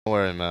Don't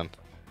worry, man.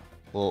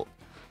 Well,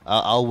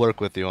 I'll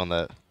work with you on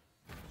that.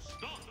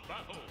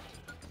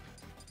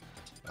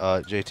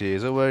 JT,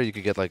 is it where you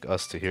could get like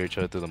us to hear each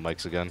other through the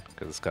mics again?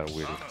 Cause it's kind of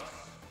weird.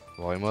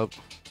 Volume up.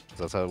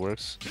 That's how it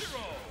works.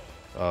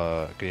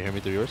 Can you hear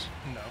me through yours?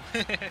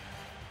 No.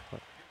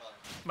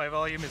 My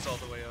volume is all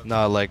the way up.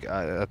 No, like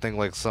I think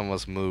like some of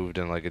us moved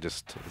and like it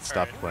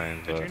stopped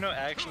playing. But Padrino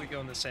actually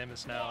going to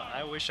Samus now.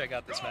 I wish I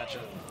got this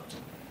matchup.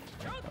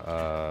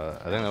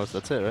 I think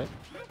that's it, right?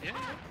 Yeah,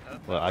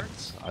 that Well,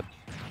 works.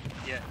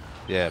 Yeah.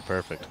 Yeah,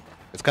 perfect.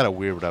 It's kind of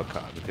weird without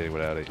commentating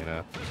without it, you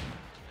know.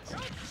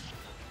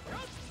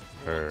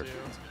 Or,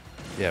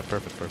 yeah,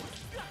 perfect.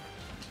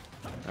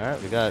 All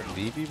right, we got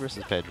Vivi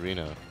versus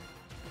Padrino,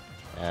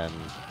 and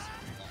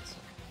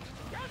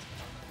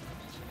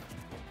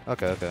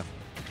okay.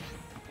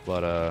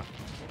 But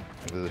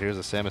here's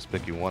a Samus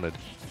pick you wanted.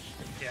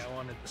 Yeah, I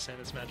wanted the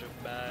Samus matchup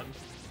bad.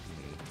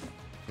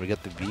 We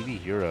got the Vivi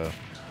hero.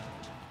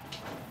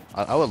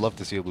 I would love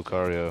to see a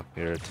Lucario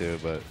here too,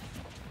 but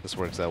this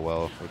works out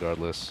well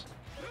regardless.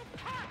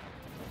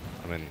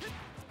 I mean,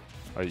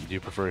 do you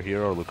prefer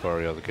hero or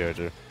Lucario the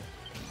character?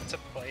 To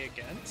play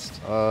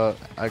against?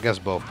 I guess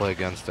both, play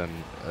against and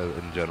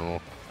in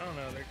general. I don't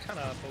know, they're kind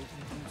of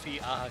both goofy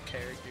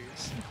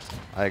characters.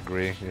 I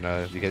agree. You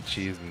know, if you get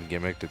cheesed and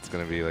gimmicked, it's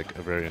gonna be like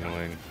very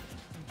annoying.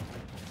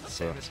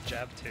 Samus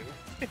jab too.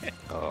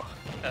 Oh,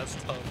 that's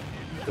tough.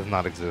 Does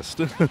not exist.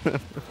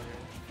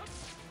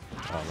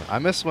 I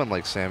miss when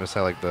like Samus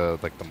had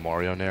like the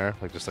Mario nair,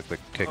 like just like the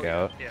kick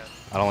out. Yeah.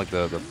 I don't like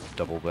the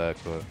double back,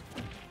 but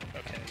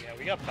okay, yeah,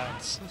 we got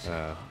bounce.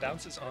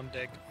 Bounce is on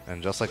deck.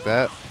 And just like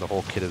that, the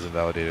whole kit is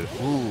invalidated.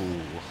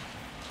 Ooh.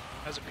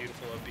 That's a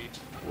beautiful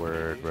OB.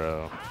 Word,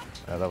 bro.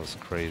 Yeah, that was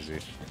crazy.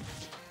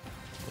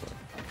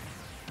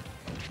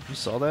 You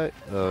saw that?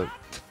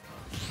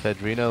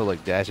 Padrino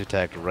like dash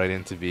attacked right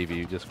into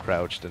Vivi, just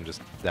crouched and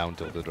just down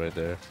tilted right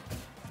there.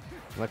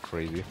 Isn't that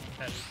crazy?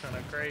 That's kind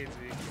of crazy.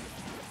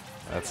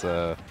 That's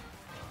the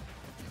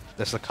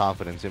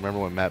confidence. You remember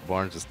when Matt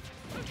Barnes just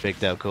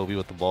faked out Kobe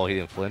with the ball, he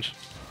didn't flinch?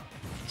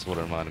 That's what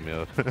it reminded me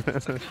of.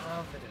 It's the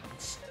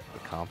confidence. The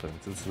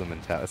confidence. It's the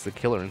mentality. It's the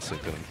killer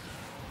instinct in him.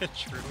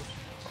 True.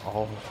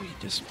 Oh, he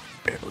just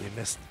barely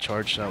missed the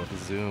charge shot with the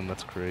zoom.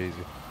 That's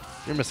crazy.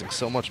 You're missing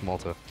so much,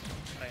 Malta.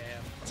 I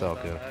am. It's all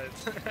good.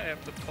 I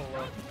have to pull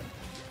up.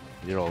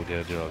 You're all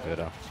good. You're all good.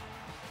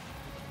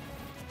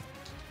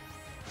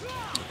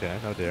 Okay,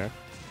 no dare.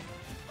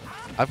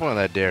 I find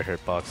that dare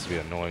hitbox to be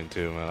annoying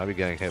too, man. I'd be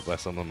getting hit by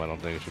some of them. I don't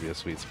think it should be a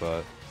sweet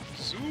spot.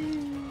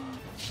 Zoom.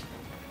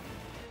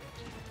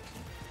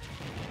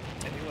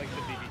 I do like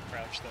the BB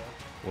crouch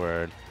though.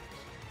 Word.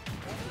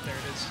 There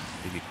it is.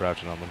 You'd be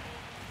crouching on them.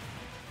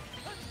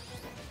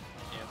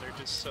 Yeah, they're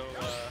just so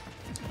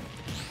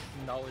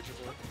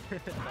knowledgeable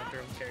about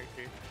their own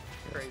character.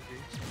 Crazy.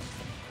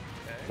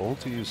 Okay. Bold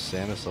to use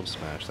Samus up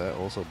smash. That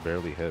also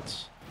barely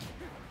hits.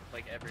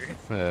 Like ever.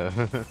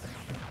 Yeah.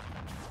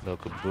 No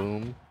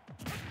kaboom.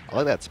 I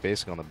like that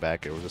spacing on the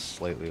back. It was just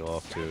slightly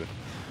off too.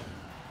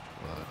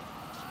 But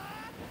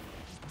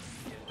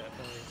Yeah,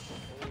 definitely.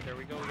 Oh, there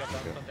we go. We got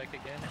bounce on deck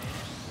again. And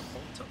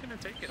Bolt's gonna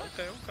take it.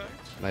 Okay.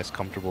 nice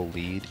comfortable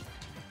lead.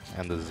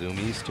 And the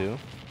zoomies too.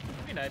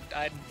 I mean,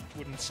 I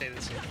wouldn't say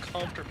this is a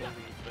comfortable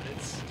lead, but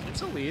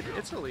it's a lead.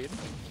 It's a lead.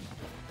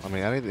 I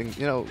mean, anything,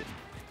 you know,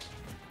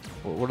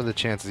 what are the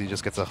chances he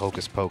just gets a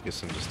hocus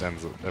pocus and just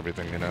ends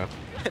everything, you know?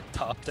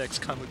 Top decks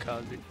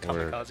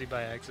kamikaze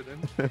by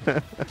accident.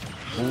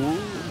 Ooh,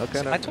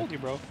 okay. I told you,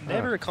 bro.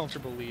 Never a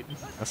comfortable lead.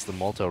 That's the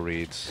Malto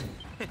reads.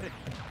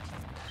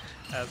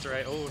 That's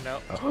right. Oh, no.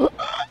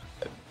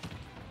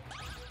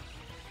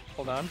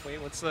 Hold on.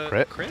 Wait, what's the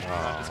Crit? crit? No,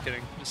 I'm just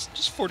kidding.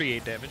 Just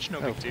 48 damage. No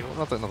big deal.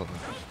 Nothing.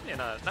 Yeah,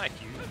 not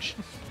huge.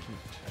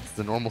 It's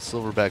the normal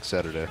Silverback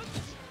Saturday.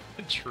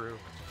 True.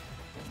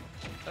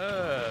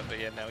 But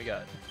yeah, now we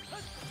got.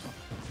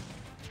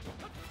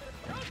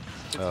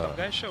 Did some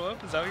guys show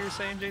up? Is that what you're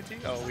saying,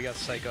 JT? Oh, we got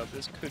psych up.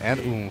 This could and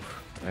be.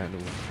 oomph. And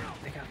oomph.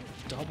 They got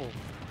double.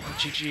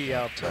 GG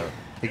out.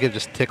 He could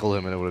just tickle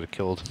him and it would have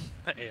killed.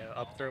 Yeah,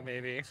 up throw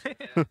maybe.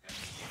 Padrino's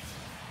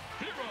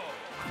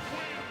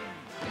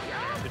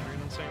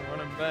saying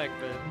running back,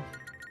 but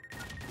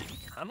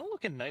kind of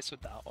looking nice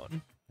with that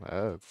one.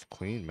 It's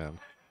clean, man.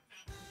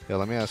 Yeah,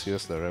 let me ask you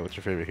this though, right? What's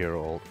your favorite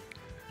hero ult?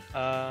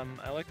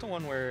 I like the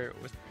one where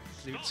with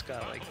Zoot's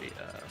got like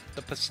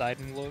the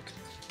Poseidon look.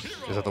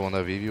 Is that the one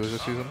that Vivi was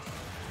just using?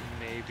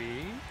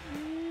 Maybe.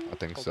 I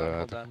think Hold so.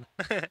 Hold on.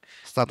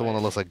 It's not the one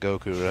that looks like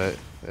Goku, right?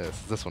 Yeah,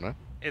 it's this one, right?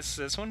 It's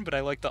this one, but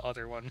I like the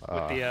other one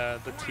with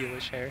the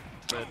tealish hair.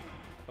 But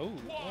oh,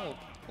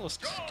 little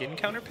skin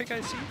counter pick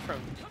I see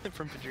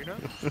from Padrino.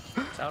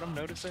 Without him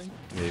noticing.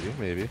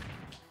 Maybe.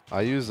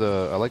 I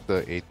like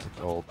the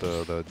 8th ult,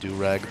 the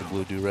do-rag, the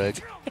blue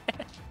do-rag.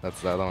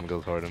 That one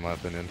goes hard in my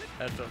opinion.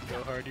 That does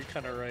go hard, you're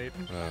kinda right.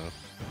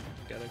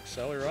 Got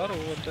Accelerado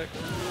one tech.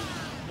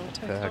 No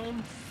tech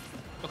home.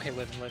 Okay,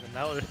 living.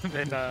 That would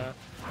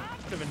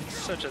have been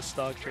such a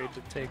stock trade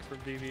to take from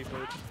Vivi,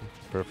 but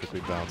perfectly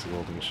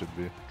bounceable than it should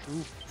be.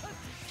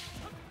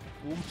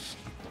 Oof.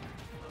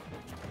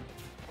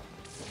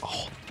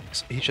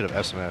 He should have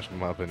F smashed in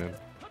my opinion.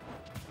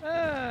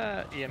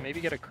 Yeah,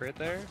 maybe get a crit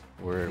there.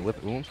 Or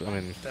with oomph, I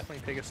mean. Definitely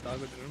take a stock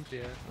with oomph, yeah.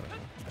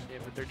 Yeah,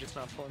 but they're just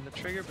not pulling the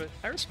trigger, but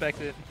I respect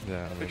it.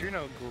 Yeah. I mean,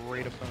 Padrino,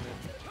 great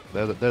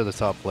opponent. they're the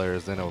top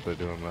players. They know what they're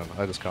doing, man.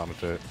 I just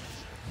commentate.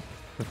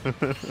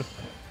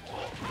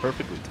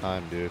 Perfectly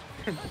timed, dude.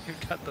 You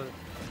got the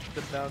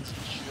bounce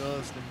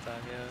just in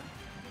time, yeah.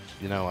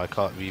 You know, I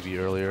caught Vivi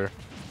earlier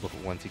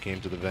once he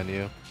came to the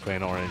venue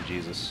playing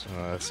RNGesus.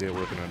 I see it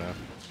working right now.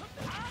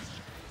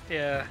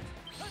 Yeah.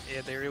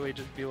 Yeah, they really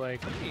just be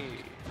like,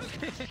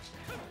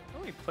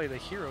 let me play the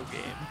hero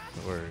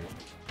game. Or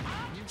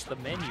Use the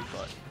menu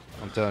button.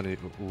 I'm telling you.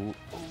 Ooh.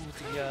 Oh,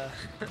 the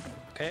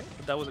okay,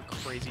 that was a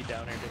crazy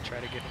downer to try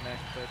to get him back,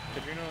 but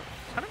Padrino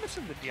kind of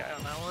missing the DI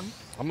on that one.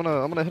 I'm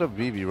gonna hit up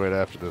Vivi right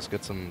after this.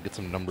 Get some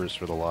numbers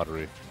for the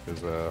lottery,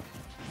 because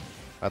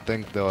I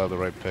think they'll have the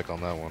right pick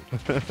on that one.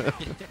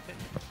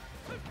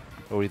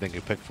 What are you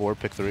thinking? Pick 4,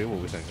 pick 3? What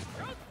are we thinking?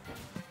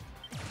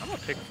 I'm a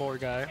pick 4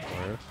 guy.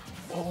 Right.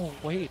 Oh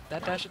wait,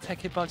 that dash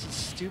attack hitbox is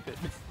stupid.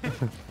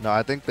 No,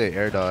 I think they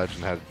air dodged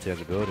and had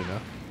tangibility. No.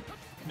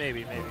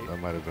 Maybe. That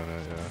might have been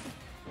it. Yeah.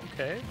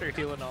 Okay, they're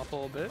healing off a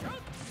little bit.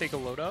 Take a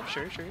load off,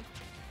 sure.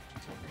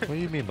 What do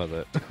you mean by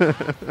that?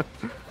 What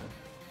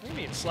do you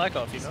mean? Slack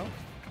off, you know?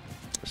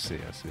 I see.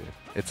 It's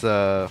It's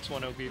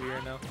 1-0 BB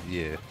right now.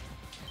 Yeah.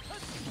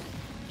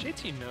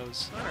 JT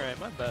knows. Alright,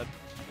 my bad.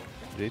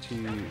 JT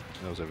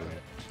knows everything.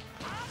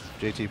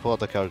 JT, pull out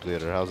the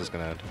calculator. How's this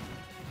gonna end?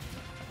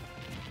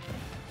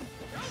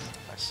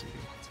 I see.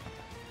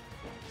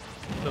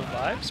 The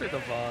vibes or the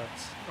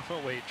VODs? Oh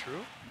wait,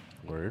 true?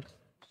 Word.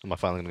 Am I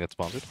finally gonna get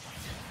sponsored?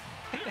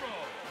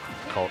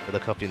 Call the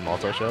Cuffy and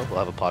Malta show. We'll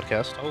have a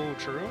podcast. Oh,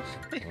 true?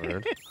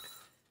 Word.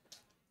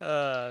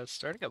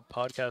 Starting a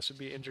podcast would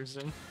be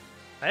interesting.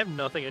 I have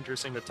nothing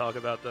interesting to talk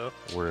about though.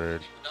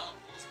 Word.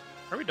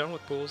 Are we done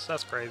with pools?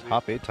 That's crazy.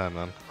 Top 8 time,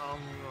 man. Um,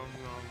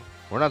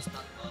 We're not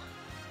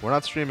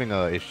streaming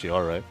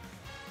HDR, right?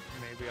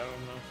 maybe, I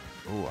don't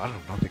know. Oh, I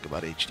don't know nothing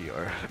about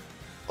HDR.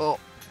 Oh,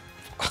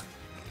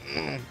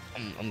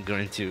 I'm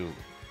going to.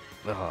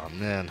 Oh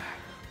man.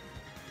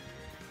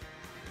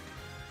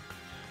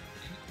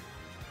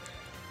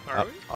 Are we?